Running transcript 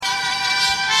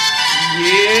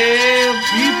Yeah,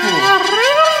 people.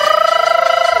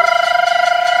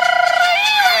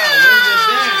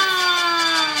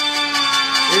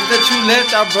 It's the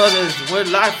Chuleta Brothers. We're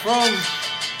live from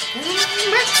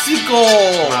Mexico.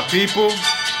 My people,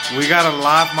 we got a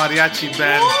live mariachi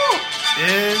band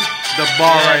in the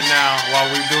bar right now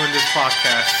while we're doing this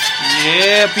podcast.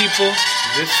 Yeah, people.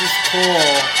 This is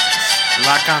called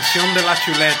La Canción de la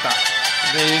Chuleta.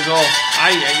 There you go.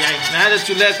 Ay. Not the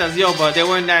chuletas, yo, but they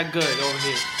weren't that good over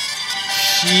here.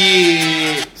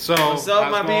 Shit. So, what's up,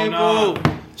 my people?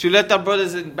 Chuleta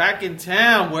Brothers is back in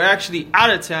town. We're actually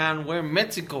out of town. We're in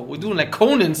Mexico. We're doing like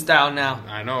Conan style now.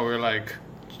 I know, we're like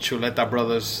Chuleta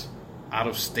Brothers out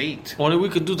of state. Only we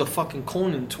could do the fucking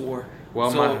Conan tour.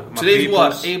 Well, so my today's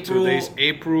peoples, what? Today's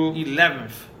April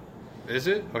 11th. Is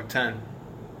it? Or 10?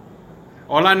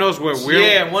 All I know is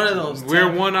we're one of those. We're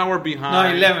 10. 1 hour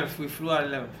behind. No, 11th. We flew out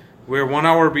 11th. We're 1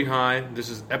 hour behind. This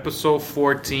is episode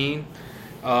 14.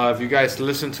 If you guys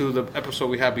listened to the episode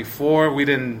we had before, we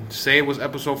didn't say it was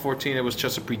episode 14. It was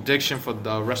just a prediction for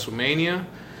the WrestleMania.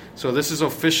 So this is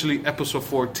officially episode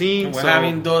 14. We're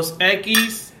having Dos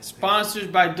X,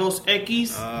 sponsored by Dos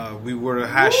X. We were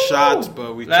had shots,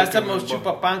 but we last time it was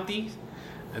Chupapanti,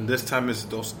 and this time it's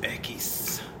Dos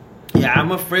X. Yeah,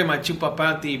 I'm afraid my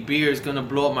Chupapanti beer is gonna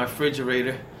blow up my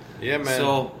refrigerator. Yeah, man.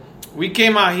 So we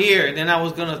came out here, and then I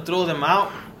was gonna throw them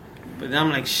out, but then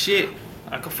I'm like, shit,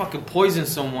 I could fucking poison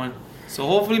someone. So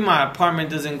hopefully my apartment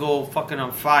doesn't go fucking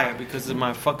on fire because of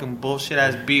my fucking bullshit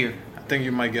ass beer. I think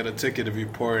you might get a ticket if you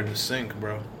pour it in the sink,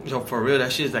 bro. Yo, for real,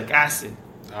 that shit is like acid.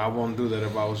 I won't do that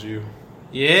if I was you.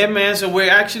 Yeah, man. So we're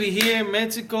actually here in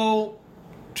Mexico,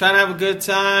 trying to have a good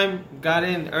time. Got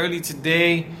in early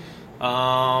today.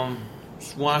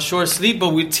 Want short sleep, but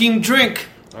we team drink.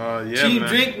 Team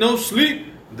drink, no sleep.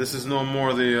 This is no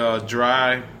more the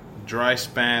dry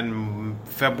span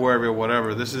February or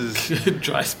whatever. This is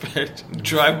dry span,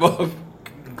 dry month.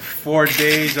 4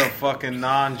 days of fucking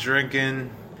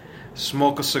non-drinking.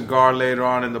 Smoke a cigar later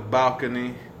on in the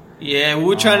balcony. Yeah,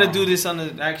 we're trying to do this on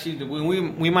the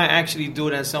we might actually do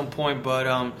it at some point, but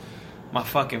my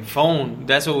fucking phone,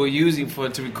 that's what we're using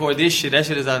to record this shit. That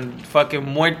shit is on fucking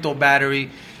muerto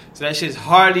battery, so that shit's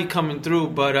hardly coming through.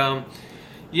 But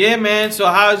yeah, man. So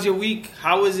how's your week?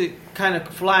 How was it kind of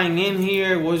flying in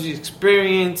here? What was your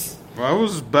experience? Well, it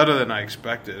was better than I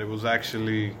expected. It was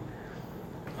actually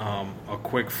a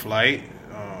quick flight.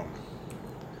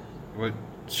 What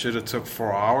should have took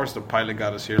 4 hours. The pilot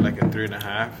got us here like in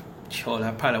 3.5. Yo,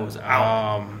 that pilot was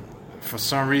out. For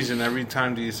some reason, every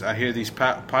time I hear these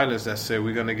pilots that say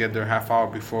we're gonna get there half hour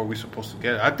before we're supposed to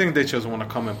get it, I think they just want to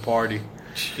come and party.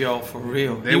 Yo, for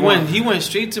real. He went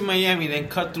straight to Miami, then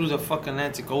cut through the fucking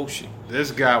Atlantic Ocean.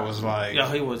 This guy was like, yo,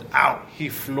 he was out. He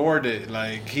floored it.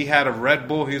 Like, he had a Red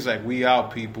Bull. He's like, we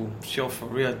out, people. Yo, for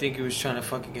real. I think he was trying to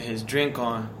fucking get his drink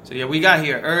on. So yeah, we got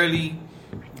here early.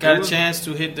 Got a chance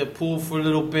to hit the pool for a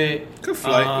little bit. Good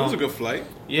flight. It was a good flight.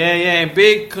 Yeah. And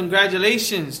big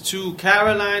congratulations to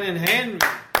Caroline and Henry.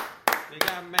 They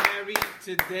got married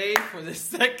today for the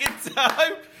second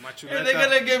time. And they're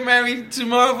going to get married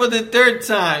tomorrow for the third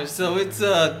time. So it's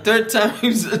third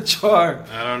time's a charm.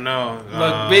 I don't know.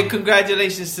 But big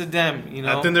congratulations to them. You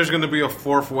know, I think there's going to be a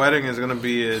fourth wedding. It's going to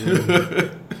be in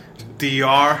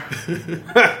DR.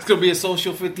 It's going to be a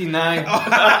social 59.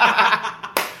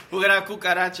 We're going to have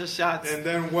cucaracha shots. And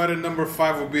then wedding number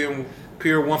 5 will be in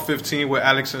Pier 115 with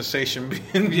Alex Sensation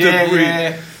being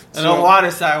Yeah. So,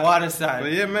 water side.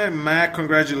 But yeah, man, mad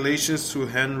congratulations to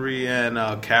Henry and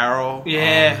Carol.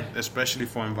 Yeah. Especially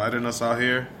for inviting us out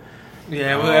here.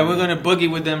 Yeah, we're going to boogie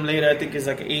with them later. I think it's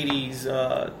like an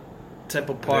 80s type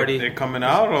of party. They're coming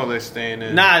out or they're staying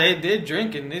in? Nah, they're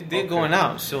drinking. They're going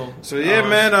out. So yeah,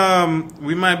 man,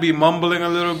 we might be mumbling a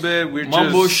little bit.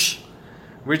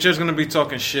 We're just going to be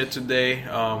talking shit today.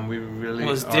 We really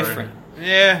was different.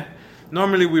 Yeah.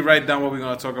 Normally we write down what we're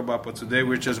going to talk about, but today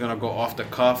we're just going to go off the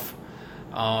cuff.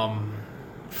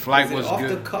 Flight was off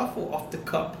good. Off the cuff or off the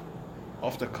cup?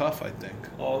 Off the cuff, I think.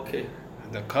 Oh, okay.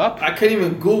 The cup? I couldn't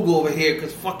even Google over here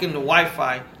because fucking the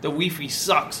Wi-Fi, the Wi-Fi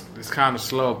sucks. It's kind of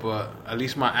slow, but at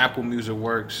least my Apple Music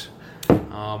works.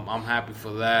 I'm happy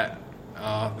for that.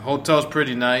 The hotel's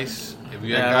pretty nice. If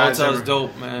you guys hotel's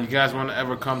dope, man. You guys want to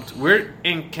ever come to... We're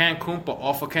in Cancun, but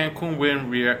off of Cancun, we're in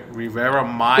Riviera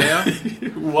Maya.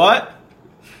 What?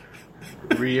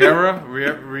 Riviera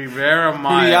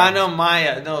Maya. Rihanna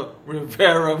Maya. No,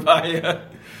 Riviera Maya.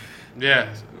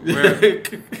 Yeah.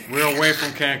 We're away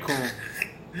from Cancun.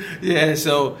 Yeah,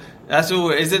 so that's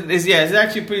what it's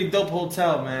actually a pretty dope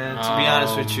hotel, man, to be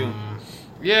honest with you.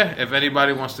 Yeah, if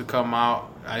anybody wants to come out,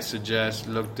 I suggest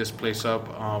look this place up.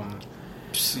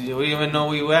 We don't even know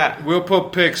where you at. We'll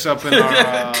put pics up in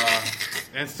our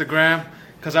Instagram.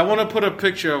 Because I want to put a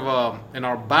picture of, in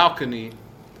our balcony,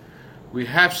 we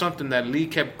have something that Lee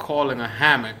kept calling a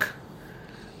hammock.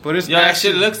 But it's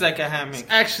actually looks like a hammock. It's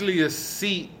actually a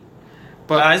seat.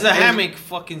 But it's a hammock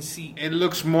fucking seat. It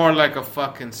looks more like a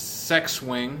fucking sex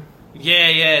swing.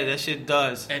 Yeah, that shit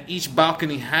does. And each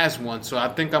balcony has one. So I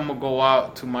think I'm going to go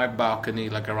out to my balcony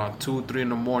like around 2, 3 in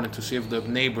the morning to see if the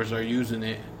neighbors are using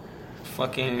it.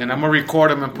 Fucking. And I'm going to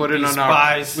record them and put it on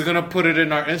spies. We're going to put it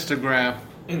in our Instagram.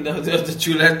 In the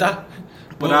chuleta.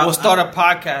 We'll start a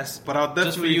podcast. But I'll definitely,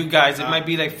 just for you guys. It might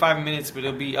be like 5 minutes, but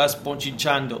it'll be us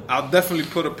ponchinchando. I'll definitely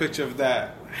put a picture of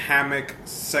that hammock,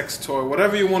 sex toy,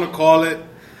 whatever you want to call it,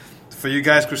 for you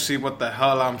guys to see what the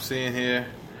hell I'm seeing here.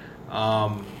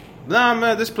 Nah,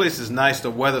 man, this place is nice.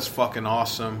 The weather's fucking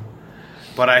awesome.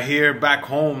 But I hear back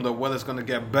home the weather's going to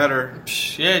get better.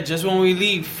 Yeah, just when we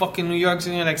leave, fucking New York's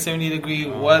in like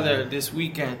 70-degree weather this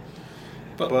weekend.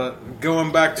 But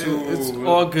going back to... It's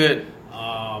all good.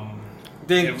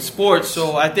 Sports,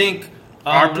 so I think...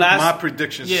 my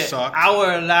predictions sucked.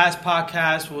 Our last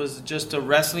podcast was just a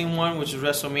wrestling one, which is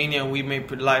WrestleMania, and we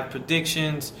made live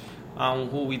predictions on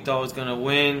who we thought was going to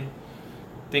win.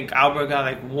 I think Albert got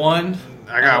like 1.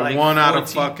 I got like 1 out of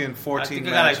 14. fucking 14 I think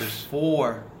matches. I got like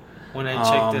 4 when I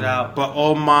checked it out. But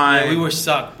all my... we were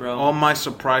sucked, bro. All my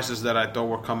surprises that I thought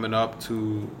were coming up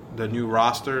to the new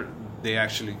roster, they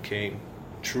actually came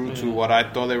true to what I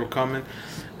thought they were coming.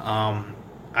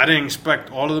 I didn't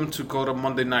expect all of them to go to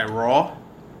Monday Night Raw.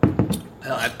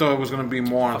 I thought it was going to be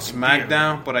more on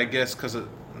SmackDown, but I guess because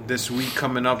this week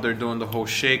coming up, they're doing the whole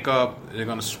shake-up. They're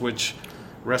going to switch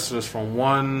wrestlers from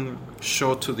one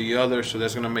show to the other, so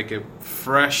that's going to make it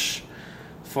fresh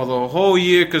for the whole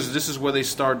year, because this is where they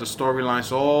start the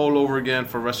storylines all over again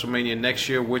for WrestleMania next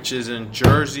year, which is in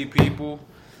Jersey, people.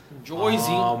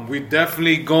 Jersey. We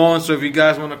definitely going, so if you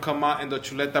guys want to come out in the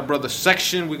Chuleta Brothers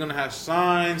section, we're going to have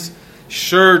signs,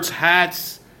 shirts,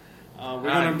 hats. We're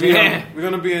gonna be in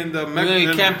the. We're gonna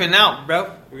be camping out,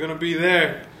 bro. We're gonna be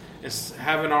there. It's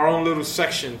having our own little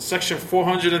section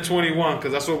 421,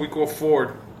 because that's what we call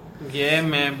Ford. Yeah,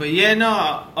 man. But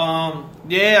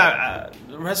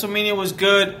WrestleMania was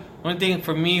good. One thing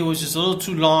for me, it was just a little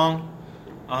too long.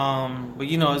 But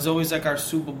it's always like our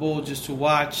Super Bowl just to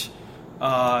watch.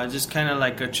 Just kind of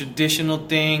like a traditional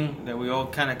thing that we all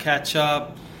kind of catch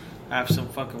up, have some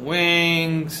fucking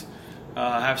wings.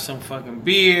 Have some fucking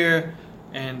beer,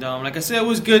 and like I said, it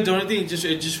was good. The only thing, it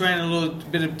just ran a little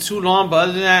bit too long, but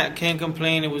other than that, can't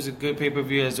complain. It was a good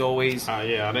pay-per-view as always. I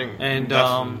think. And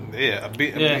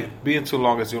being too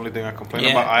long is the only thing I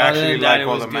complain about. I actually like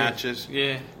all the matches.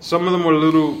 Yeah, some of them were a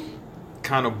little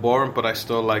kind of boring, but I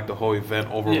still like the whole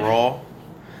event overall.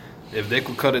 Yeah. If they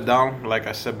could cut it down, like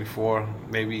I said before,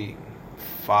 maybe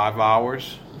 5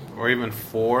 hours or even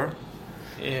 4.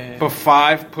 Yeah. But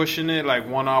 5 pushing it, like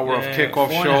 1 hour of kickoff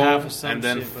show, and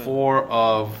then 4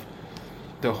 of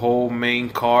the whole main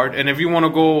card. And if you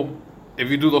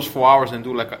do those 4 hours and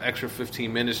do like an extra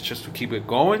 15 minutes just to keep it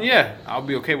going, yeah, I'll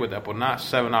be okay with that. But not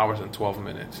 7 hours and 12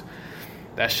 minutes.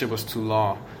 That shit was too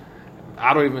long.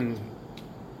 I don't even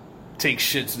take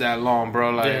shits that long, bro.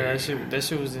 Like, yeah, that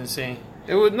shit was insane.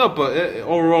 It was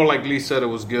overall, like Lee said, it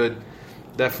was good.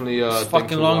 Definitely it's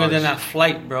fucking longer than our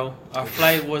flight, bro. Our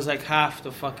flight was like half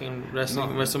the fucking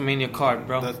WrestleMania card,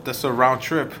 bro. That's a round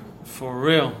trip. For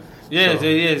real. Yeah, it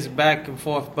is back and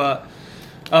forth. But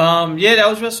that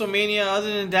was WrestleMania.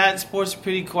 Other than that, sports are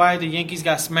pretty quiet. The Yankees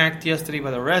got smacked yesterday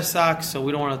by the Red Sox, so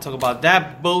we don't want to talk about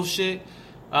that bullshit.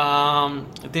 I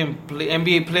think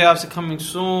NBA playoffs are coming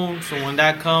soon, so when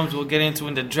that comes, we'll get into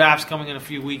it. The draft's coming in a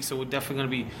few weeks, so we're definitely going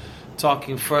to be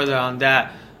talking further on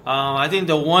that. I think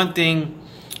the one thing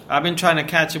I've been trying to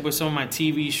catch up with some of my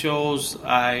TV shows.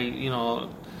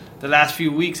 The last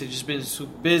few weeks have just been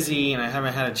super busy, and I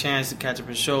haven't had a chance to catch up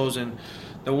with shows. And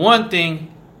the one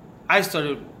thing I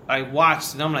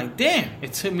watched, and I'm like, damn,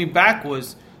 it took me back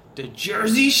was the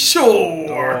Jersey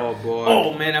Shore. Oh boy!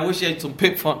 Oh man, I wish I had some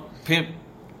pimp.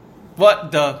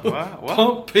 What the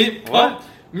what? Pump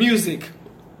music,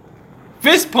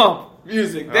 fist pump.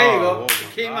 Music. There you go.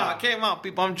 Came out.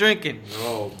 People, I'm drinking.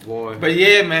 Oh boy. But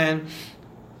yeah, man.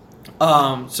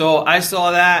 So I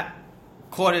saw that,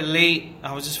 caught it late.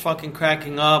 I was just fucking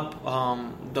cracking up.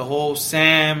 The whole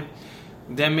Sam,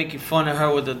 them making fun of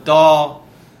her with the doll,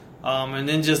 and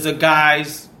then just the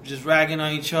guys just ragging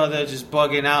on each other, just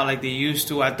bugging out like they used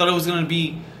to. I thought it was gonna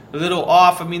be a little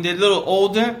off. I mean, they're a little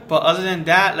older, but other than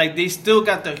that, like they still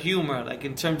got the humor, like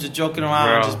in terms of joking around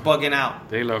and just bugging out.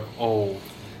 They look old.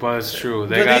 But it's true.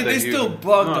 They still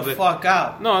bug the fuck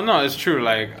out. No, it's true.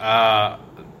 Like,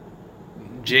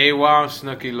 JWoww and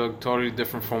Snooki look totally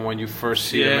different from when you first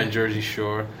see them in Jersey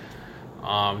Shore.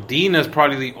 Dina's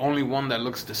probably the only one that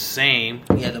looks the same.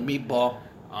 Yeah, the meatball.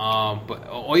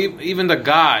 But even the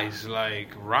guys, like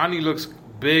Ronnie looks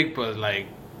big, but like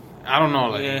I don't know,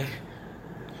 like.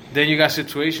 Then you got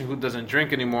Situation who doesn't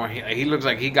drink anymore. He looks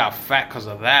like he got fat because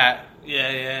of that.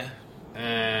 Yeah.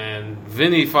 And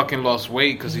Vinny fucking lost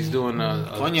weight because he's doing a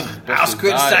I was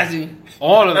criticizing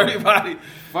all of them. Everybody.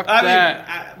 Fuck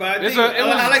that.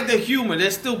 I like the humor. They're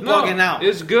still bugging out.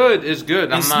 It's good.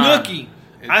 And Snooki.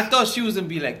 I thought she was going to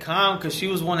be like calm because she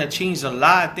was one that changed a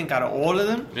lot, I think, out of all of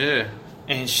them. Yeah.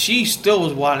 And she still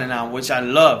was wilding out, which I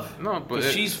love. No, but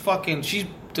she's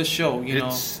the show, you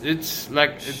know. It's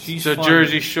like she's the funny.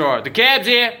 Jersey Shore. The cab's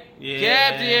here. Yeah.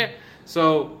 Cab's here.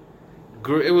 So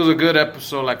it was a good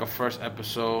episode, like a first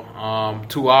episode.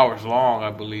 2 hours long,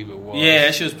 I believe it was. Yeah,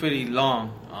 that shit was pretty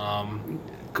long.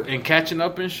 And catching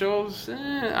up in shows,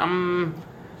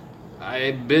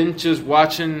 I've been just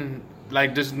watching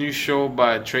like this new show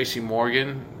by Tracy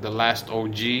Morgan, The Last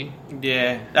OG.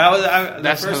 Yeah,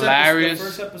 that's hilarious. The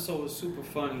first episode was super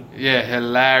funny. Yeah,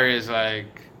 hilarious.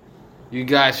 Like, you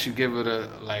guys should give it to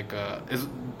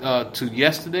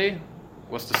yesterday.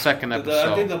 What's the second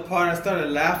episode? I think the part I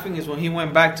started laughing is when he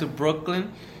went back to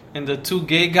Brooklyn and the two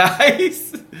gay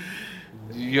guys.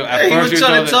 He was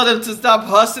trying to tell them to stop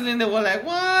hustling. They were like,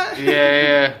 "What?"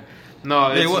 Yeah.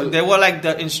 No, they were like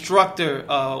the instructor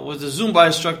was the Zumba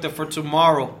instructor for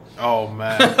tomorrow. Oh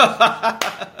man!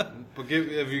 But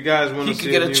if you guys want to see, he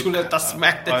could get a chuleta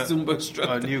smack that Zumba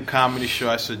instructor. A new comedy show,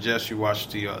 I suggest you watch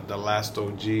the Last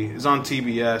OG. It's on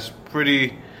TBS.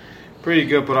 Pretty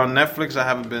good. But on Netflix, I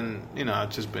haven't been.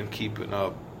 I've just been keeping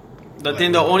up.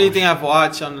 The only thing I've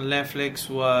watched on Netflix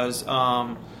was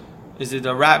is it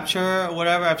The Rapture or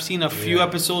whatever? I've seen a few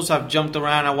episodes. I've jumped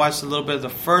around. I watched a little bit of the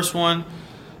first one,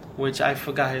 which I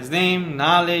forgot his name,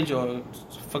 Knowledge, or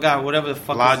forgot whatever the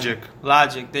fuck. Logic.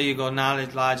 There you go,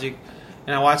 Knowledge, Logic.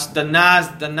 And I watched the Nas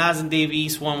and Dave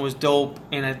East one was dope.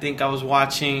 And I think I was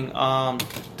watching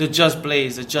the Just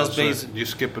Blaze. Blaze. You're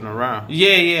skipping around.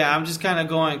 Yeah. I'm just kind of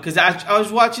going because I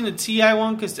was watching the T.I.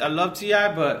 one because I love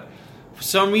T.I. But for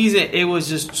some reason it was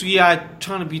just T.I.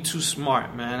 trying to be too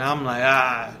smart, man. I'm like,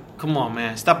 come on,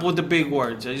 man, stop with the big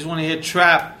words. I just want to hear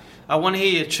trap. I want to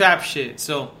hear your trap shit.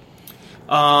 So.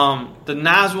 The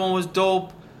Nas one was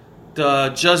dope. The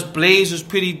Just Blaze was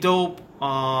pretty dope.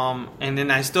 And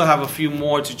then I still have a few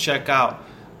more to check out.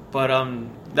 But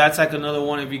that's like another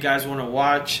one if you guys want to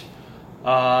watch.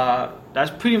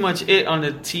 That's pretty much it on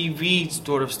the TV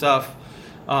sort of stuff.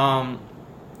 The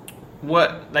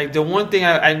one thing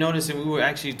I noticed, and we were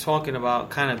actually talking about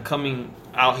kind of coming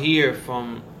out here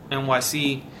from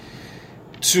NYC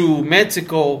to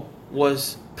Mexico,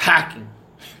 was packing.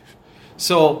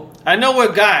 So I know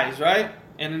we're guys, right?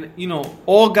 And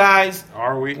all guys,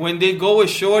 are we? When they go with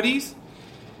shorties,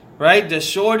 right? The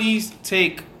shorties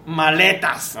take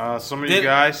maletas. Some of you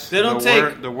guys, they don't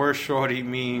take the word shorty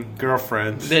mean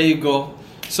girlfriends. There you go.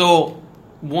 So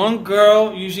one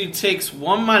girl usually takes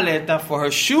one maleta for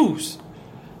her shoes,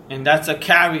 and that's a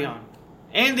carry-on.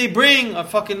 And they bring a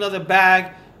fucking another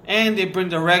bag, and they bring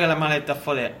the regular maleta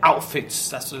for their outfits.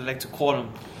 That's what they like to call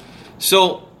them.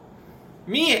 So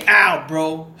me and Al,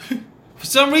 bro, for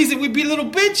some reason we be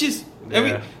little bitches.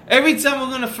 Yeah. Every time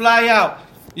we're gonna fly out,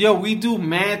 we do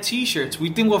mad t-shirts. We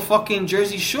think we're fucking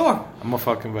Jersey Shore. I'm a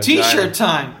fucking vagina. T-shirt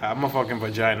time. I'm a fucking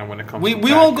vagina when it comes to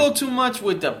we won't go too much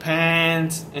with the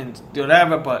pants and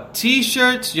whatever, but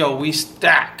t-shirts, we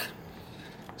stack.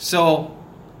 So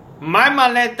my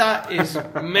maleta is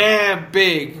mad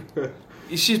big.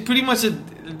 She's pretty much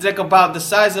like about the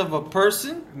size of a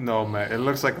person. No, man. It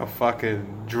looks like a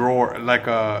fucking drawer, like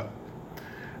a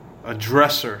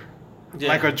dresser. Yeah.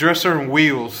 Like a dresser and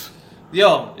wheels.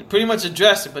 Pretty much a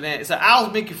dresser. But then I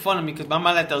was making fun of me because my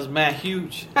maleta was mad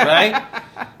huge, right?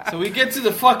 So we get to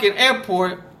the fucking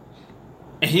airport,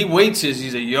 and he waits his.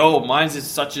 He's like, mine's is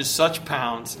such and such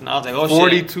pounds. And I was like,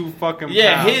 42 fucking pounds.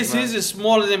 Yeah, his is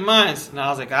smaller than mine. And I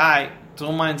was like, all right,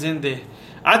 throw mine's in there.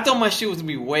 I thought my shit was going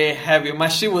to be way heavier. My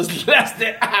shit was less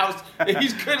than ours. And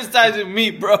he's criticizing me,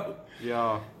 bro.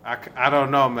 I don't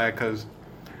know, man, because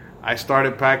I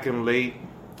started packing late.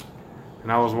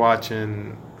 And I was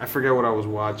watching, I forget what I was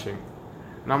watching.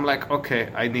 And I'm like, okay,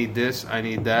 I need this, I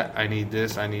need that, I need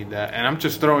this, I need that. And I'm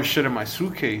just throwing shit in my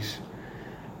suitcase.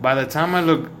 By the time I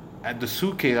look at the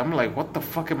suitcase, I'm like, what the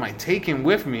fuck am I taking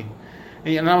with me?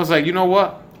 And I was like, you know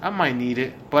what? I might need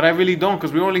it. But I really don't,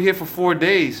 because we're only here for 4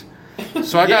 days.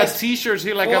 So I got t-shirts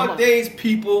here like 4 days,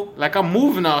 people. Like I'm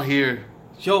moving out here.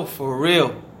 For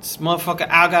real. This motherfucker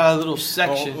Al got a little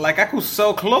section. Like I could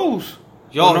sell clottle.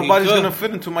 Nobody's going to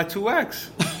fit into my 2X.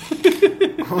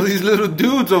 All these little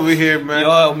dudes over here, man.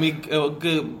 Yo,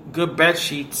 good bed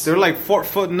sheets. They're like 4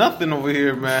 foot nothing over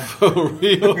here, man. For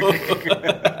real.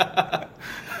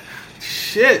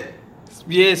 Shit.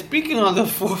 Yeah, speaking of the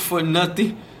 4 foot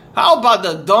nothing, how about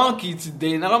the donkey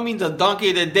today? And I don't mean the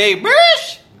donkey of the day.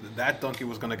 Bish! That donkey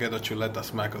was gonna get the chuleta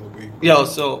smack of the week. Yo,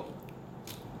 so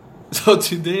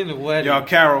today in the wedding. Yo,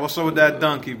 Carol, what's up with that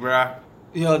donkey, bruh?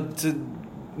 Yo,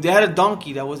 they had a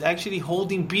donkey that was actually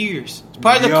holding beers. It's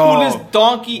probably the coolest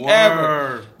donkey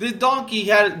ever. This donkey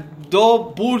had do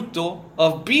bulto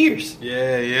of beers.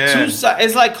 Yeah.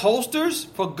 It's like holsters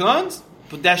for guns,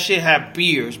 but that shit had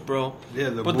beers, bro. Yeah,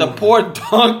 the poor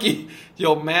donkey,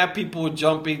 mad people were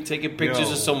jumping, taking pictures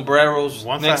of sombreros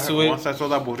next to it. Once I saw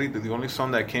that burrito, the only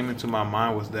song that came into my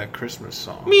mind was that Christmas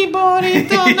song. Mi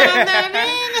bonito.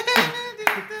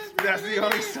 That's the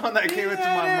only song that came into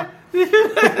my mind.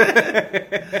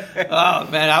 Oh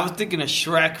man, I was thinking of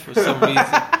Shrek for some reason.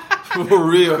 For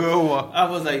real. Good one. I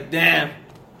was like, damn.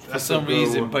 For some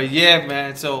reason. But yeah,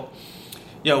 man. So,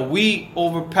 we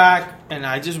overpack, and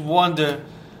I just wonder,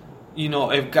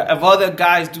 if other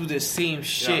guys do the same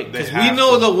shit. Because we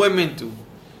know the women do.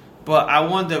 But I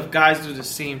wonder if guys do the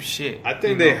same shit. I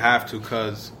think they have to,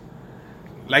 because,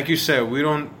 like you said, we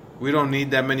don't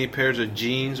need that many pairs of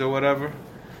jeans or whatever.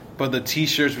 But the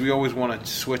t-shirts, we always want to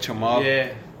switch them up.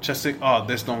 Yeah. Just like,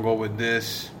 this don't go with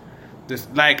this.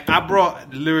 Like, I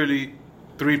brought literally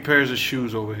 3 pairs of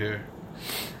shoes over here.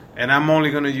 And I'm only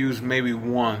going to use maybe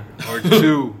 1 or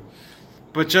 2.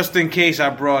 But just in case I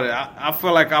brought it. I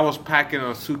feel like I was packing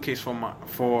a suitcase for my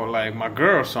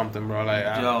girl or something, bro.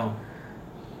 Like,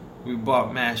 we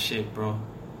bought mad shit, bro.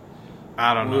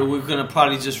 I don't know. We're going to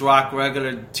probably just rock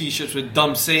regular t-shirts with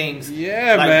dumb sayings.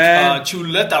 Yeah, man.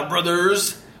 Chuleta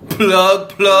Brothers.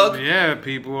 Plug. Yeah,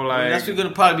 people like. That's what we're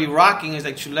gonna probably be rocking is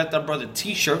like Chuleta Brother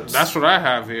t-shirts. That's what I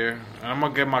have here. I'm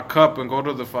gonna get my cup and go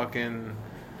to the fucking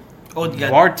the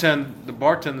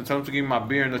bartender. Tell him to give me my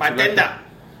beer in the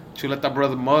Chuleta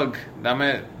Brother mug.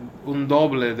 Dame un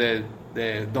doble de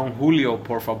Don Julio,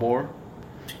 por favor.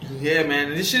 Yeah, man,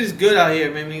 this shit is good out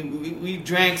here, man. We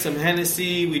drank some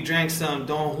Hennessy, we drank some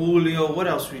Don Julio. What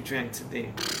else we drank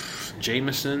today?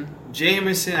 Jameson.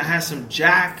 I had some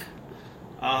Jack.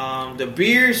 The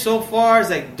beer so far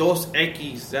is like Dos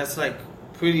Equis. That's like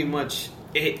pretty much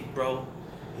it, bro.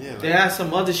 Yeah, they have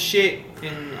some other shit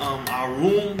in our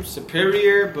room,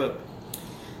 Superior, but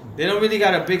they don't really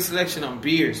got a big selection on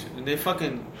beers. And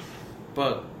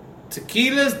but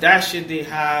tequilas, that shit they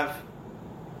have,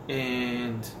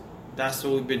 and that's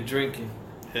what we've been drinking.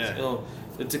 Yeah. So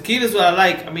the tequilas what I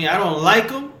like. I mean, I don't like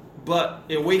them, but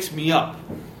it wakes me up.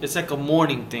 It's like a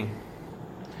morning thing.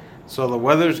 So the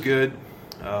weather's good.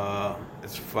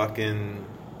 It's fucking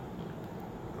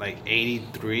like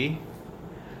 83.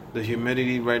 The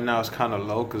humidity right now is kind of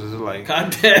low because it's like...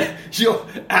 God damn. Yo,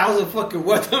 Al's a fucking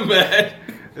weatherman.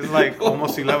 It's like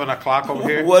almost 11 o'clock over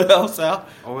here. What else, Al?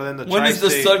 Over in the when is the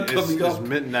sun coming up? It's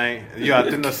midnight. Yeah, I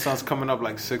think the sun's coming up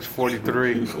like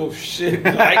 6:43. Oh, shit.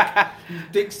 Like, you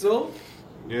think so?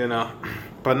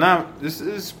 But now, this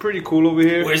is pretty cool over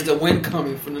here. Where's the wind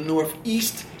coming? From the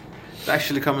northeast? It's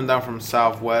actually coming down from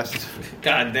southwest.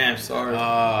 God damn, sorry.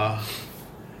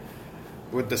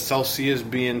 With the Celsius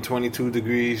being 22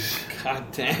 degrees.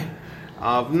 God damn.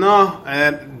 No,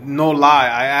 and no lie.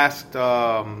 I asked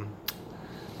a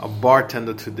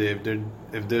bartender today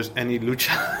if there's any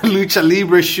lucha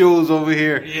libre shows over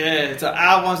here. Yeah, so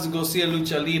Al wants to go see a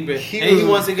lucha libre. He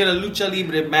wants to get a lucha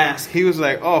libre mask. He was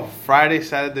like, Friday,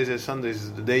 Saturdays, and Sundays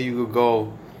is the day you could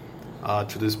go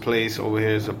to this place over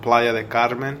here. It's a Playa de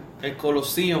Carmen. El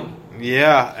Coliseum.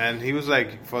 Yeah, and he was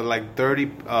like, for like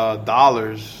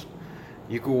 $30,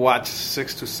 you could watch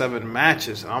 6 to 7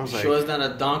 matches. And I was like, sure it's not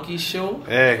a donkey show?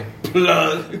 Hey.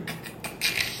 Plug.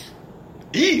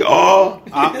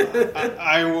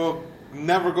 I will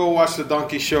never go watch the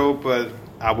donkey show, but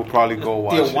I will probably go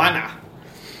watch Tijuana. it.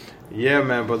 Yeah,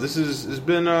 man, but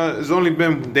it's only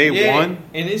been day 1.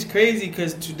 And it's crazy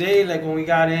because today, like when we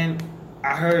got in,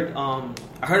 I heard on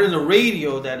the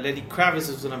radio that Lenny Kravitz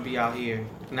was gonna be out here,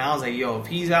 and I was like, yo, if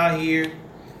he's out here,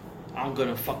 I'm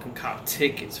gonna fucking cop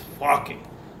tickets. Fuck it.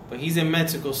 But he's in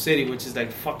Mexico City, which is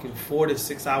like fucking 4 to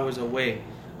 6 hours away.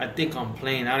 I think I'm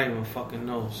playing. I don't even fucking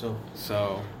know. So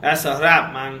that's a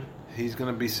rap, man. He's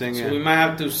gonna be singing. So we might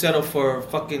have to settle for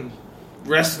fucking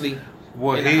wrestling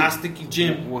in a hot sticky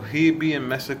gym. Will he be in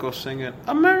Mexico singing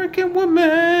 "American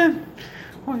Woman"?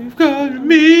 We've got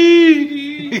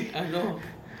me. I know.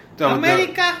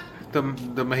 America. The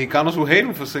Mexicanos will hate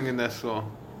him for singing that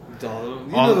song. The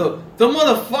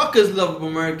motherfuckers love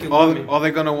American Woman. All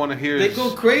they're gonna want to hear is, they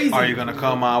go crazy. Are you gonna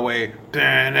come my way?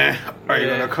 Are you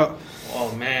gonna come?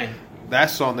 Oh, man. That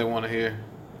song they want to hear.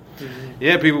 Mm-hmm.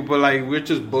 Yeah, people, but like we're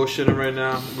just bullshitting right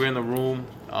now. We're in the room.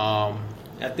 I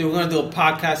think we're gonna do a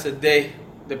podcast a day,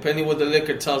 depending what the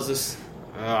liquor tells us.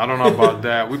 I don't know about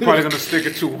that. We're probably gonna stick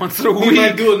it to once a week. We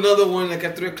might do another one like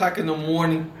at 3 o'clock in the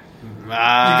morning. You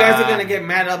guys are gonna get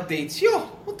mad updates. Yo,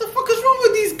 what the fuck is wrong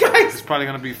with these guys? It's probably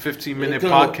gonna be 15-minute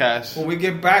podcast. When we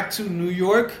get back to New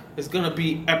York, it's gonna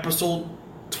be episode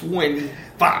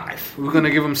 25. We're gonna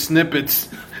give them snippets.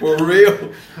 For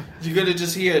real. You're gonna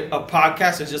just hear a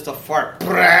podcast or just a fart.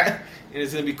 And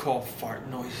it's gonna be called Fart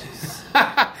Noises.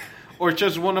 Or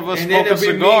just one of us and smoking then it'll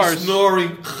be cigars. Me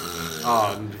snoring.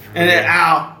 And then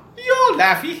Al, yo,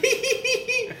 Laffy.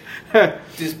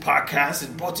 This podcast is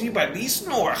brought to you by Lee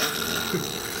Snore.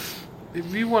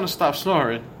 If you want to stop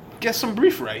snoring, get some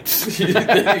brief rights.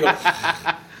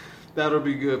 That'll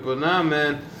be good. But nah,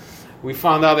 man, we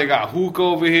found out they got hookah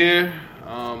over here,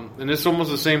 and it's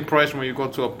almost the same price when you go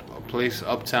to a place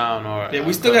uptown or. Yeah,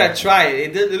 we still gotta try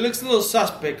it. It looks a little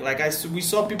suspect. Like we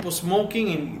saw people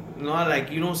smoking, and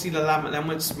like you don't see that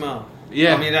much smell.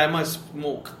 Yeah, I mean that much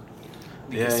smoke.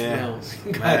 Smells.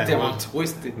 Goddamn, I'm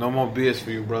twisted. No more beers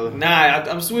for you, brother. Nah,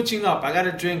 I'm switching up. I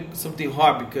gotta drink something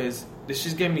hard because this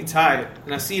shit's getting me tired,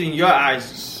 and I see it in your eyes.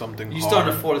 Something. You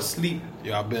starting to fall asleep.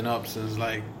 Yeah, I've been up since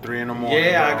like 3 in the morning.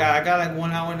 Yeah, bro. I got like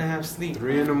 1 hour and a half sleep.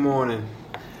 3 in the morning.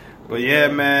 But yeah,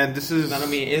 man, this is. I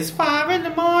mean, it's 5 in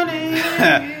the morning.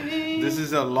 This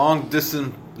is a long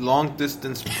distance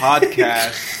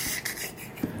podcast.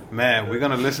 Man, we're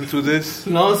gonna listen to this.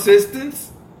 Long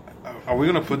distance. Are we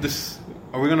gonna put this?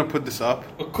 Are we gonna put this up?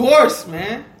 Of course,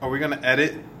 man. Are we gonna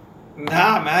edit?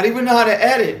 Nah, man, I don't even know how to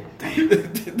edit.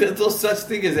 There's no such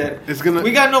thing as edit.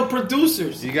 We got no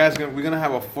producers. We're gonna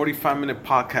have a 45-minute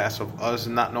podcast of us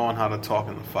not knowing how to talk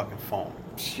on the fucking phone.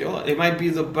 Sure, it might be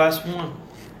the best one.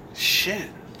 Shit.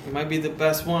 It might be the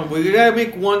best one. We gotta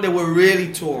make one that we're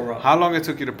really tore up. How long it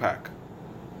took you to pack?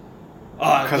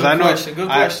 Because I know. Good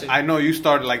question. I know you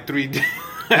started like 3 days.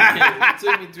 It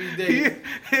took me 3 days.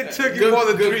 It took you more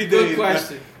than 3 days. Good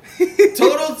question.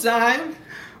 Total time,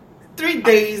 3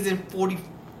 days and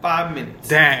 45 minutes.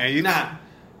 Damn.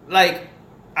 Like,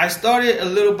 I started a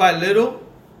little by little.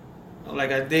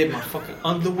 Like, I did my fucking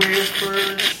underwear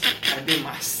first. I did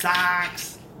my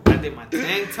socks. I did my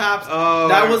tank tops.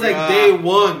 That was like day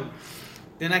 1.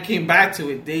 Then I came back to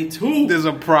it. Day 2. There's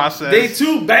a process. Day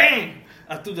 2, bang!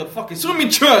 I threw the fucking swimming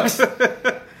trunks.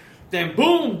 Then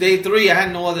boom, day 3, I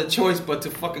had no other choice but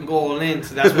to fucking go all in.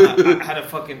 So that's when I had to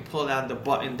fucking pull out the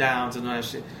button downs and all that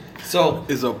shit. So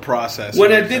it's a process.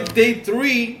 When I did day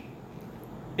 3,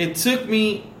 it took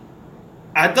me.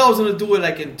 I thought I was gonna do it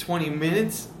like in 20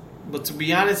 minutes, but to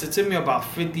be honest, it took me about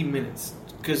 50 minutes.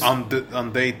 Cause on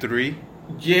day 3.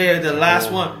 Yeah, the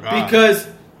last one. God. Because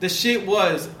the shit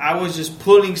was, I was just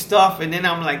pulling stuff, and then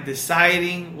I'm like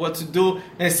deciding what to do.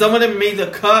 And some of them made the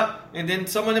cut, and then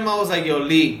some of them I was like, yo,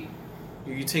 Lee,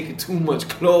 you taking too much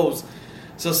clothes.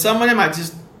 So some of them I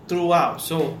just threw out.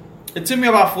 So it took me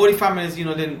about 45 minutes,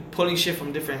 then pulling shit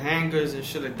from different hangers and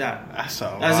shit like that. That's a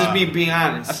lot. That's just me being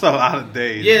honest. That's a lot of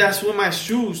days. Yeah, that's with my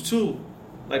shoes too.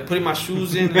 Like putting my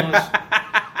shoes in.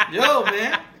 Yo,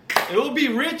 man. It will be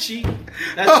Richie.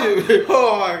 That's you.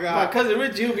 Oh my God. My cousin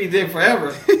Richie will be there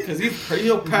forever. Because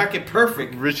he'll pack it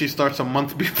perfect. Richie starts a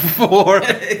month before.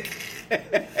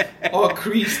 All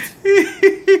creased.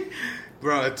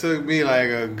 Bro, it took me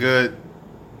like a good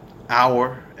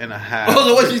hour and a half. Oh,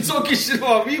 so what you talking shit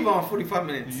about me about 45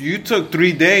 minutes? You took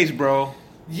 3 days, bro.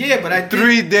 Yeah, but I did.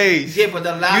 3 days. Yeah, but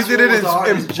the last you did one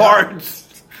it was in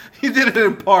parts. You did it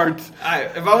in parts.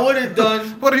 Alright, if I would have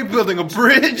done... What are you building, a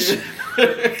bridge?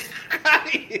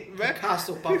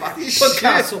 Picasso, papa.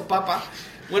 Picasso, papa.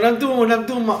 When I'm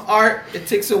doing my art, it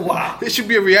takes a while. There should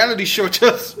be a reality show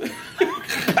just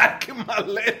packing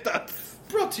maletas.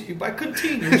 Brought to you by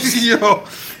Continuous. Yo,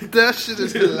 that shit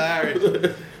is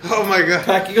hilarious. Oh my God.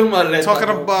 Packing maletas. Talking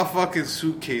about fucking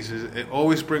suitcases, it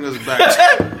always brings us back.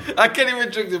 I can't even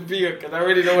drink the beer because I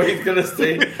already know what he's going to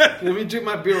say. Let me drink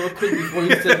my beer real quick before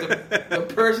he says the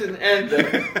person and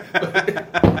the...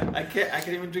 I can't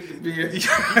even drink the beer.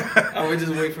 I would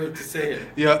just wait for him to say it.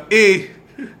 Yo,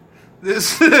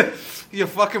 this your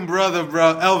fucking brother,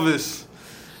 bro, Elvis.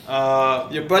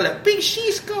 Your brother, Big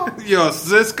Cisco. Yo,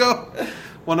 Cisco,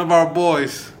 one of our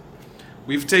boys.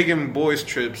 We've taken boys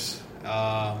trips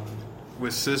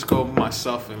with Cisco,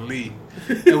 myself, and Lee,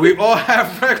 and we all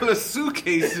have regular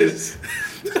suitcases.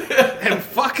 And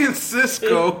fucking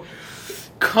Cisco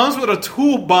comes with a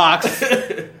toolbox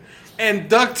and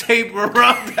duct tape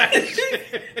around that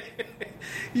shit.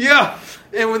 Yeah,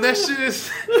 And when that shit is,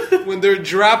 when they're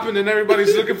dropping and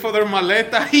everybody's looking for their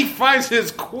maleta, he finds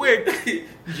his quick.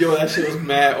 Yo, that shit was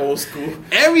mad old school.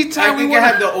 Every time I think I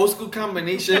had the old school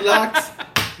combination locks.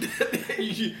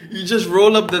 you just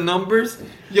roll up the numbers.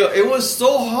 Yo, it was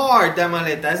so hard, that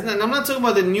maleta. I'm not talking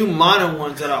about the new modern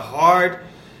ones that are hard.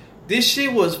 This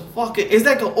shit was fucking... It's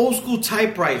like an old school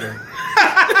typewriter.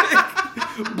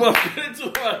 But into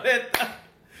a maleta.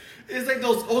 It's like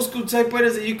those old school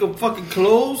typewriters that you can fucking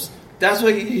close. That's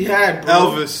what he had, bro.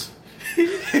 Elvis.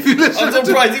 I'm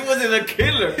surprised he wasn't a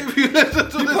killer. If you listen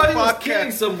to He this probably was podcast,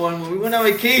 killing someone when we went on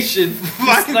vacation.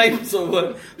 Snipe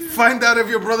someone. find out if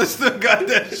your brother still got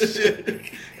that shit.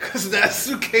 Because that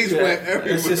suitcase went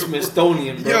everywhere. It's just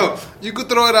Smithsonian, bro. Yo, you could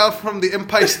throw it out from the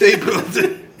Empire State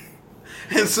Building.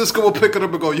 And Cisco will pick it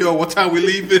up and go, yo, what time we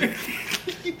leaving?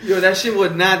 Yo, that shit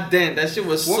was not dent. That shit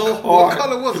was so hard. What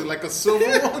color was it? Like a silver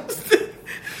one?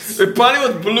 It probably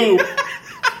was blue.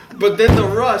 But then the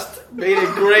rust made it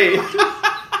gray.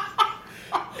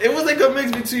 It was like a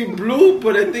mix between blue,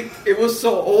 but I think it was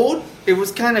so old, it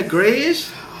was kind of grayish.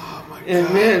 Oh my God.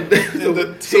 And man,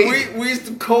 And so we used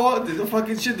to call the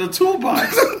fucking shit the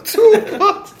toolbox.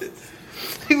 Toolbox.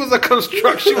 He was a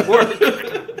construction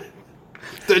worker.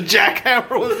 The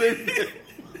jackhammer was in there.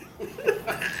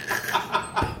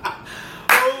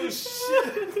 Oh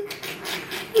shit!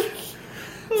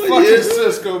 Fucking Yeah.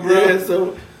 Cisco, bro. Yeah,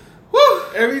 so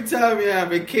every time we had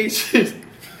vacation,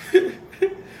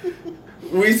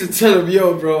 we used to tell him,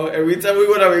 yo, bro, every time we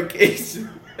went on vacation,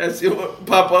 that shit would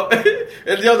pop up.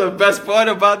 And yo, the best part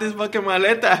about this fucking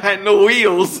maleta had no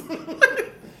wheels.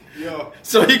 Yo.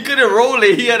 So he couldn't roll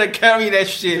it. He had to carry that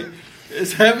shit.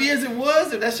 As heavy as it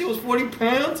was, if that shit was 40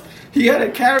 pounds, he had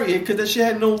to carry it because that shit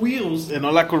had no wheels. And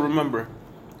all I could remember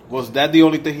was that the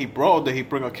only thing he brought, or did he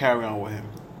bring a carry-on with him?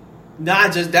 Nah,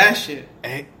 just that shit.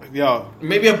 And, yo.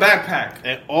 Maybe a backpack.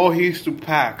 And all he used to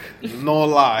pack, no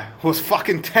lie, was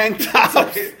fucking tank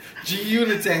tops.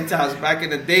 G-Unit tank tops back in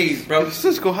the days, bro.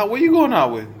 Cisco, where you going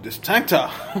out with? This tank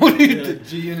top. What do you do?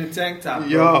 G-Unit tank top, bro.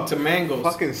 Yo. To mangoes.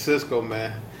 Fucking Cisco,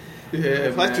 man. Yeah,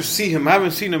 I'd like to see him. I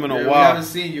haven't seen him in a We while. haven't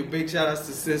seen you. Big shout outs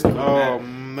to Cisco, Oh,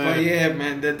 man. man. But yeah,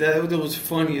 man, that was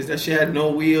funny. Is that shit had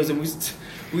no wheels, and we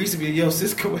used to be, yo,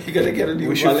 Cisco, you gotta get a new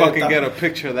We should maleta. fucking get a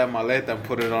picture of that maleta and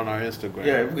put it on our Instagram.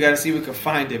 Yeah, we gotta see if we can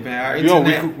find it, man. Our Yo,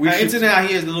 internet, we our should- internet out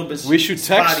here is a little bit We should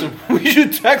text spotty. him. We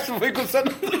should text him. We could send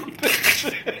him a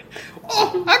picture.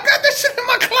 Oh, I got that shit in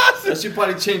my That closet. should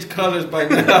probably change colors by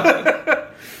now.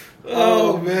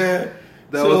 Oh man,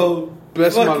 That was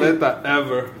best fucking- maleta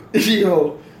ever.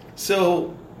 Yo,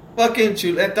 so fucking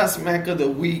chuleta smack of the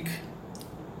week.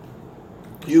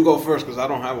 You go first because I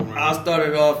don't have one right I'll start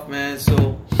it off, man. So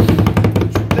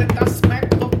chuleta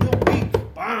smack of the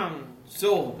week, bam.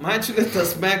 So my chuleta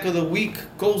smack of the week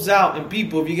goes out, and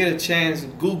people, if you get a chance,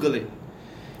 Google it.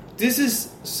 This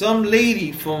is some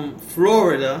lady from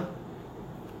Florida.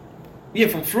 Yeah,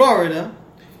 from Florida.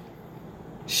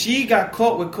 She got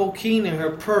caught with cocaine in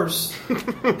her purse.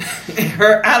 And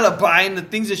her alibi and the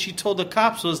things that she told the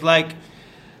cops was like,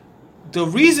 the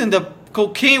reason the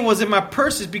cocaine was in my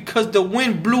purse is because the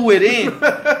wind blew it in.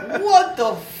 What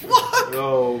the fuck?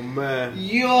 Oh, man.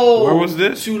 Yo. Where was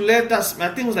this? Chuleta, I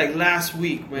think it was like last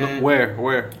week, man.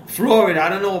 Where? Florida. I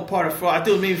don't know what part of Florida. I think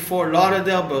it was maybe Fort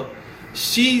Lauderdale, but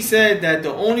she said that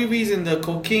the only reason the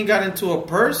cocaine got into her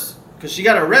purse, because she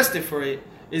got arrested for it,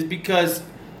 is because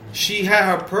she had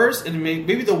her purse and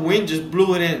maybe the wind just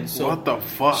blew it in. So What the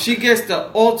fuck? she gets the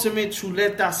ultimate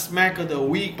chuleta smack of the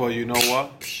week. But you know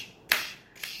what?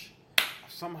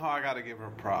 Somehow I gotta give her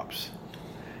props.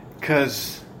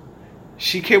 Because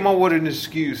she came up with an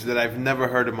excuse that I've never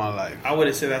heard in my life. I would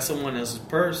have said that's someone else's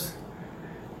purse.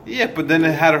 Yeah, but then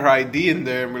it had her ID in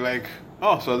there and we're like,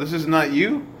 oh, so this is not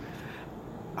you?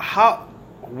 How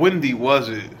windy was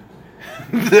it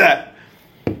that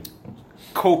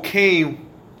cocaine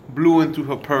blew into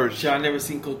her purse? Y'all never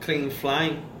seen cocaine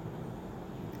flying?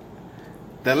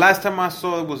 The last time I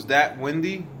saw it was that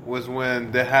windy was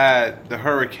when they had the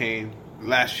hurricane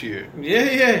last year.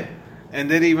 Yeah. And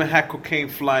they even had cocaine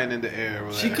flying in the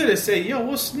air. She could have said, yo,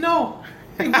 what's snow?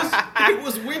 It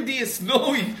was windy and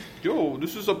snowy. Yo,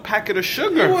 this is a packet of It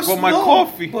sugar was for my snow,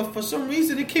 coffee. But for some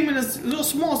reason, it came in a little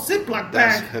small Ziploc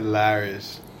That's bag.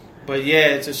 hilarious. But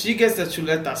yeah, so she gets the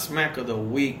chuleta smack of the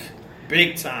week.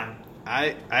 Big time.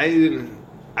 I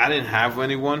didn't have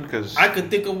anyone because I could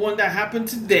think of one that happened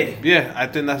today. yeah, I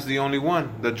think that's the only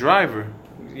one. The driver.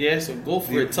 Yeah, so go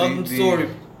for it. Tell them the story.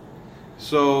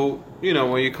 So, you know,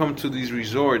 when you come to these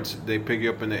resorts, they pick you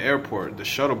up in the airport, the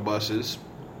shuttle buses.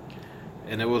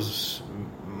 And it was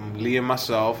Lee and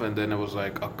myself, and then it was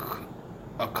like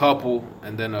a couple,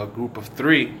 and then a group of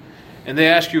 3. And they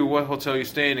ask you what hotel you're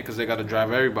staying in because they got to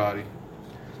drive everybody.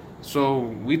 So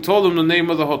we told them the name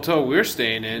of the hotel we're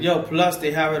staying in. Yo, plus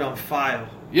they have it on file.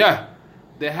 Yeah.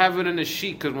 They have it in the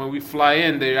sheet because when we fly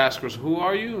in, they ask us, who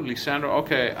are you? Lisandro?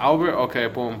 Okay. Albert? Okay,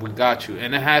 boom, we got you.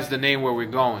 And it has the name where we're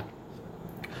going.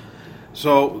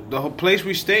 So the whole place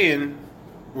we're staying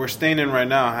in right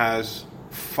now has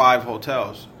 5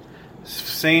 hotels.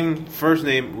 Same first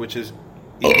name, which is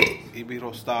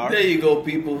Ibero Star. There you go,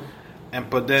 people.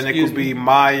 But then it could be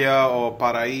Maya or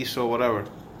Paraíso, whatever.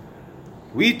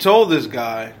 We told this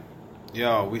guy,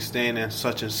 yo, we staying in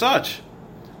such and such.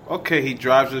 Okay, he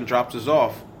drives and drops us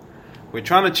off. We're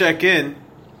trying to check in,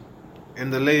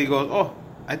 and the lady goes, oh,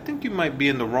 I think you might be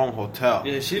in the wrong hotel.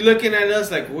 Yeah, she looking at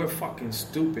us like we're fucking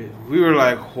stupid. We were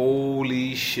like,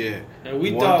 holy shit. And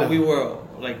we thought we were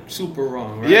like super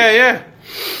wrong, right? Yeah.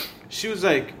 She was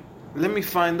like, let me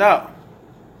find out.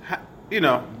 You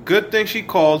know, good thing she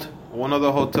called one of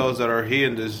the hotels that are here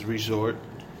in this resort.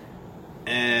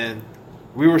 And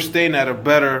we were staying at a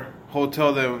better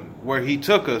hotel than where he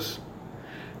took us.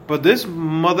 But this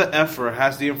mother effer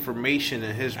has the information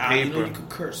in his paper. You know you could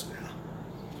curse now.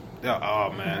 Yeah,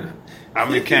 oh, man.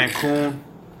 I'm in Cancun.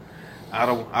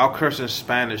 I'll curse in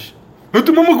Spanish. He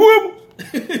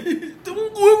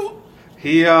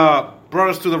brought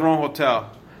us to the wrong hotel.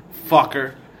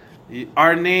 Fucker.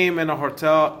 Our name in the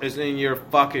hotel is in your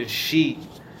fucking sheet.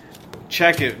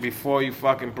 Check it before you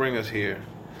fucking bring us here.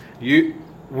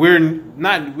 We're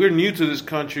new to this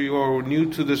country or we're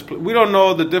new to this. We don't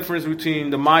know the difference between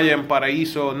the Maya and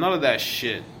Paraíso. None of that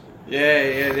shit.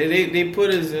 Yeah. They put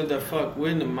us in the fuck.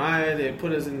 We're in the Maya. They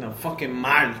put us in the fucking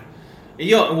Mar. And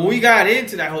yo, when we got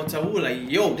into that hotel, we were like,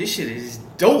 yo, this shit is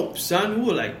dope, son. We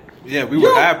were like, yeah, we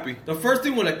were happy. The first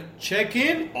thing we're like, check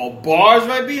in. All bars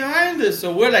right behind us.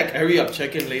 So we're like, hurry up,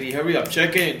 check in, lady. Hurry up,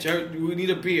 check in. We need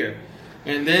a beer.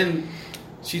 And then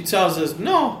she tells us,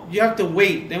 no, you have to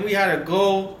wait. Then we had to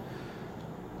go,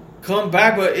 come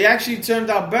back. But it actually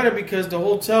turned out better because the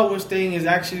hotel we're staying is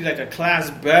actually like a class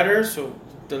better. So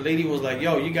the lady was like,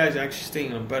 yo, you guys are actually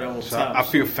staying in a better hotel. So I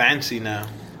feel fancy now.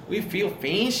 We feel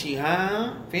fancy,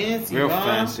 huh? Fancy, real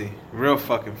fancy. Real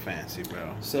fucking fancy,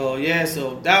 bro. So, yeah,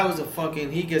 that was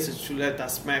he gets a Chuleta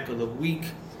Smack of the week.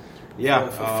 Yeah.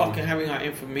 For fucking having our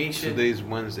information. Today's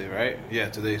Wednesday, right? Yeah,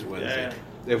 today's Wednesday. Yeah.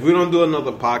 If we don't do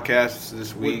another podcast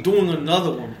this week, we're doing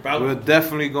another one, bro. We're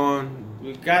definitely going.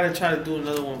 We gotta try to do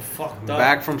another one fucked up.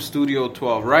 Back from Studio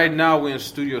 12. Right now, we're in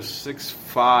Studio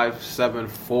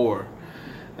 6574.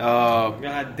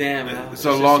 God damn, man.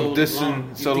 So long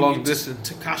distance.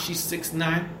 Tekashi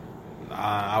 6ix9ine.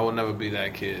 I will never be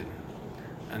that kid.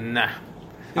 Nah.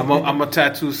 I'm a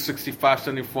tattoo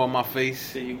 6574 on my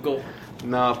face. There you go.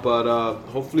 Nah, but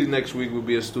hopefully next week will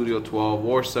be a Studio 12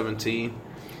 or 17.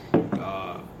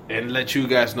 And let you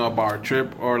guys know about our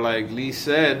trip. Or like Lee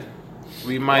said,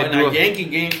 we might do a Yankee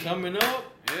game coming up.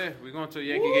 Yeah, we're going to a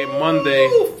Yankee game Monday.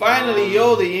 Finally,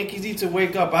 the Yankees need to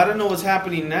wake up. I don't know what's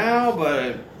happening now,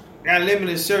 but got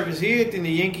limited service here. I think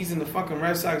the Yankees and the fucking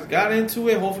Red Sox got into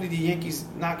it. Hopefully the Yankees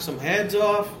knock some heads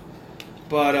off.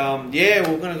 But,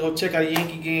 we're going to go check out a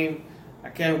Yankee game. I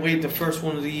can't wait. The first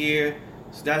one of the year.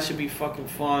 So that should be fucking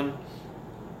fun.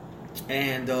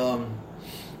 And,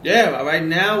 right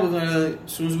now, we're going to,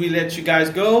 as soon as we let you guys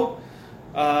go,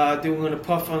 then we're going to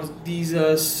puff on these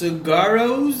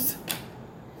cigars.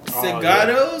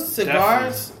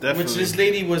 Cigars, definitely. Which this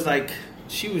lady was like,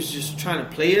 she was just trying to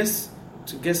play us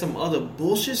to get some other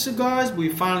bullshit cigars. We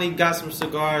finally got some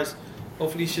cigars.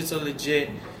 Hopefully shits are legit.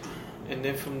 And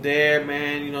then from there,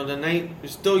 man, the night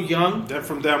is still young. Then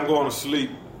from there, I'm going to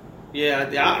sleep. Yeah,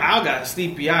 I got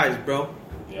sleepy eyes, bro.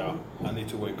 Yeah, I need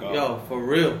to wake up. Yo, for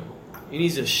real. He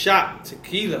needs a shot,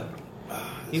 tequila.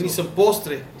 He needs some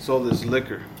postre. So this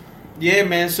liquor. Yeah,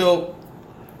 man, so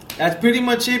that's pretty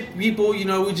much it, people.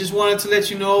 We just wanted to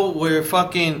let you know we're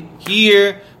fucking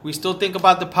here. We still think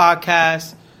about the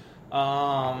podcast.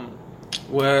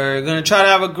 We're going to try to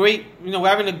have a great, we're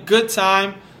having a good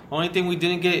time. Only thing we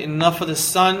didn't get enough of the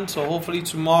sun. So hopefully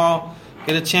tomorrow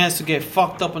get a chance to get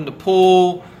fucked up in the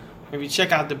pool. Maybe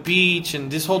check out the beach.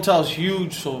 And this hotel is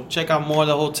huge. So check out more of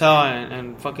the hotel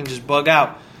and fucking just bug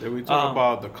out. Did we talk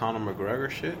about the Conor McGregor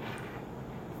shit?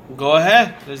 Go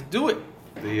ahead. Let's do it.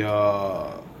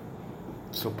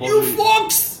 Supposedly, you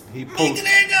folks! He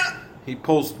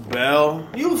posts bail.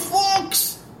 You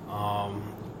folks!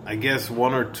 I guess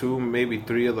 1 or 2, maybe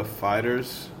 3 of the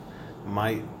fighters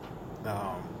might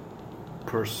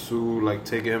pursue,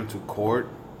 taking him to court.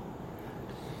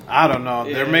 I don't know.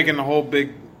 Yeah. They're making a whole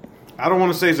big. I don't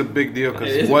want to say it's a big deal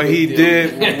because what he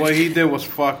did was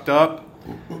fucked up.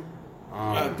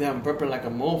 God damn, burping like a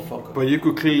motherfucker. But you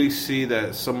could clearly see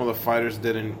that some of the fighters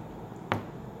didn't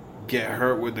get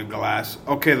hurt with the glass.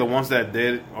 Okay, the ones that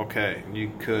did, okay,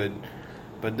 you could.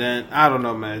 But then, I don't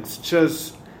know, man. It's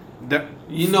just...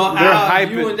 You know, Al,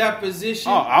 you in that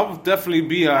position. Oh, I would definitely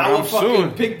be. I would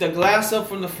fucking pick the glass up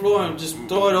from the floor and just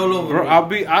throw it all over.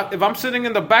 Bro, if I'm sitting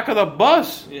in the back of the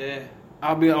bus. Yeah.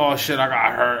 I'll be, oh shit, I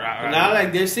got hurt. Now,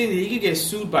 like they're saying that he could get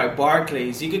sued by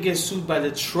Barclays. He could get sued by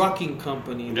the trucking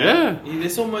company. Yeah.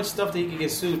 There's so much stuff that he could get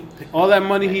sued. All that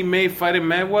money he made fighting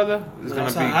Mayweather is going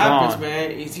to be happens, gone. Man.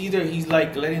 It's either he's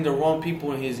like letting the wrong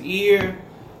people in his ear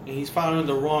and he's following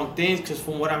the wrong things. Because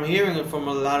from what I'm hearing from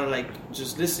a lot of like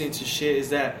just listening to shit is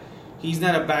that he's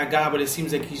not a bad guy, but it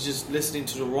seems like he's just listening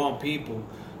to the wrong people.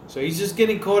 So he's just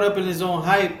getting caught up in his own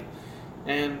hype.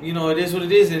 And, you know, it is what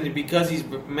it is. And because he's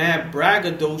mad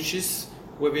braggadocious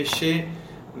with his shit,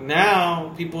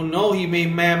 now people know he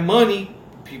made mad money.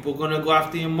 People going to go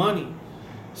after your money.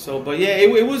 So, but yeah,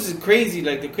 it was crazy.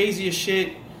 Like, the craziest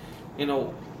shit, you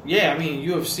know. Yeah, I mean,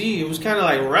 UFC, it was kind of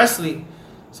like wrestling.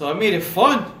 So, it made it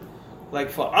fun.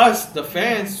 Like, for us, the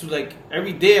fans, like,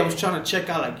 every day I was trying to check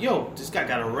out, like, yo, this guy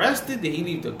got arrested. Did he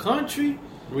leave the country?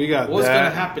 We got What's going to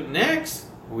happen next?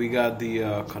 We got the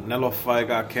Canelo fight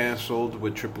got canceled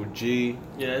with Triple G.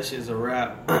 Yeah, that shit's a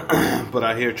wrap. But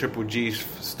I hear Triple G's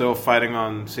still fighting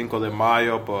on Cinco de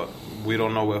Mayo, but we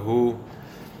don't know with who.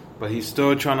 But he's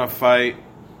still trying to fight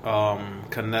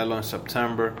Canelo in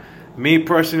September. Me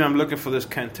personally, I'm looking for this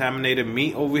contaminated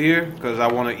meat over here because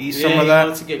I want to eat some of that.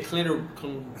 Yeah, to get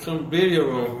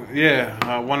clenbuterol. Yeah,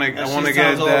 I want to get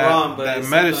that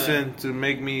medicine to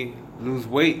make me lose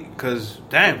weight. Because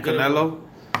damn, Canelo.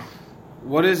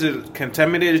 What is it?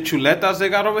 Contaminated chuletas they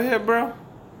got over here, bro?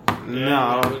 No,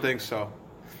 I don't think so.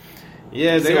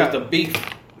 Yeah, they got the beef.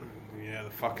 Yeah, the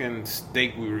fucking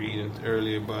steak we were eating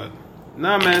earlier, but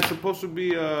nah, man, it's supposed to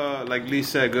be like Lee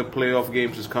said, good playoff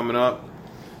games is coming up.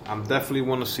 I'm definitely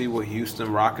want to see what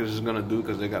Houston Rockets is gonna do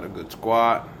because they got a good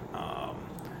squad.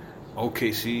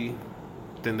 OKC,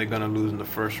 then they're gonna lose in the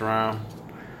first round.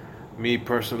 Me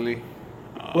personally,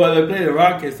 well, they play the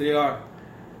Rockets. They are.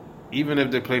 Even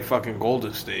if they play fucking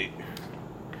Golden State.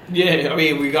 Yeah, I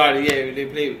mean we got it. Yeah, they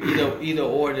play either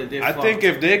or. I think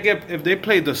if they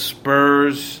play the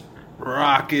Spurs,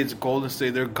 Rockets, Golden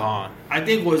State, they're gone. I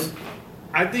think what's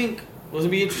gonna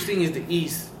be interesting is the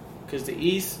East, because the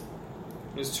East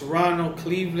is Toronto,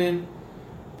 Cleveland,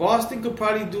 Boston could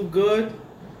probably do good,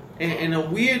 and a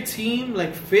weird team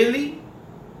like Philly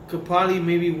could probably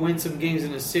maybe win some games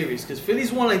in a series because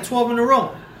Philly's won like 12 in a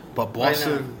row. But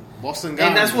Boston got,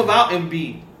 and that's without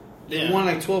Embiid. They won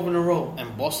like 12 in a row.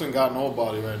 And Boston got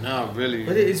nobody right now, really.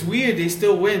 But it's weird. They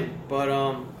still win. But,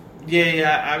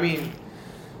 I mean,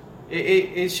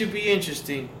 it should be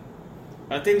interesting.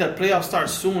 I think the playoffs start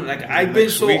soon. Like, I've been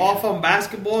so off on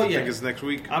basketball. I think it's next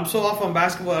week. I'm so off on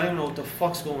basketball, I don't know what the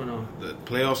fuck's going on. The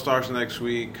playoff starts next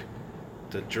week.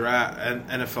 The draft,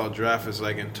 NFL draft is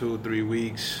like in 2-3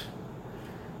 weeks.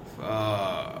 They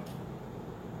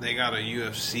got a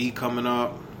UFC coming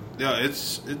up. Yeah,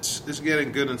 it's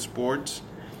getting good in sports.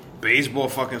 Baseball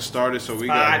fucking started, so we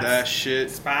got that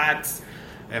shit. Spots.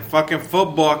 And fucking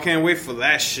football, I can't wait for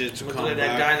that shit to come back.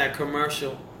 That guy in that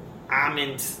commercial.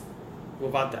 Almonds.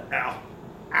 Without the L.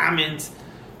 Almonds.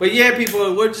 But yeah,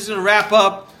 people, we're just going to wrap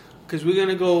up because we're going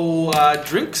to go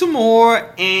drink some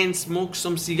more and smoke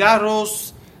some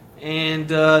cigarros. And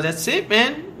that's it,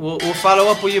 man. We'll follow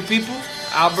up with your people.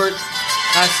 Albert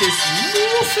has his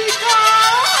música.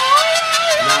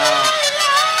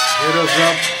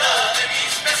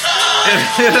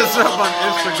 Hit us up on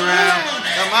Instagram.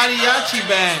 The Mariachi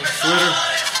Band. Twitter.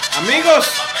 Amigos.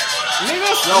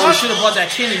 Yo, we should have bought that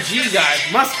Kenny G guy.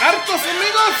 Más hartos,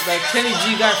 amigos. That Kenny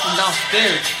G guy from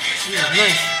downstairs. He was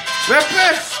nice.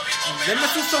 Pepe, deme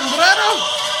su sombrero.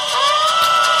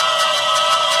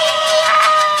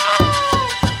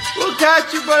 We'll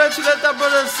catch you, brother. Chuleta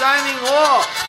brother signing off.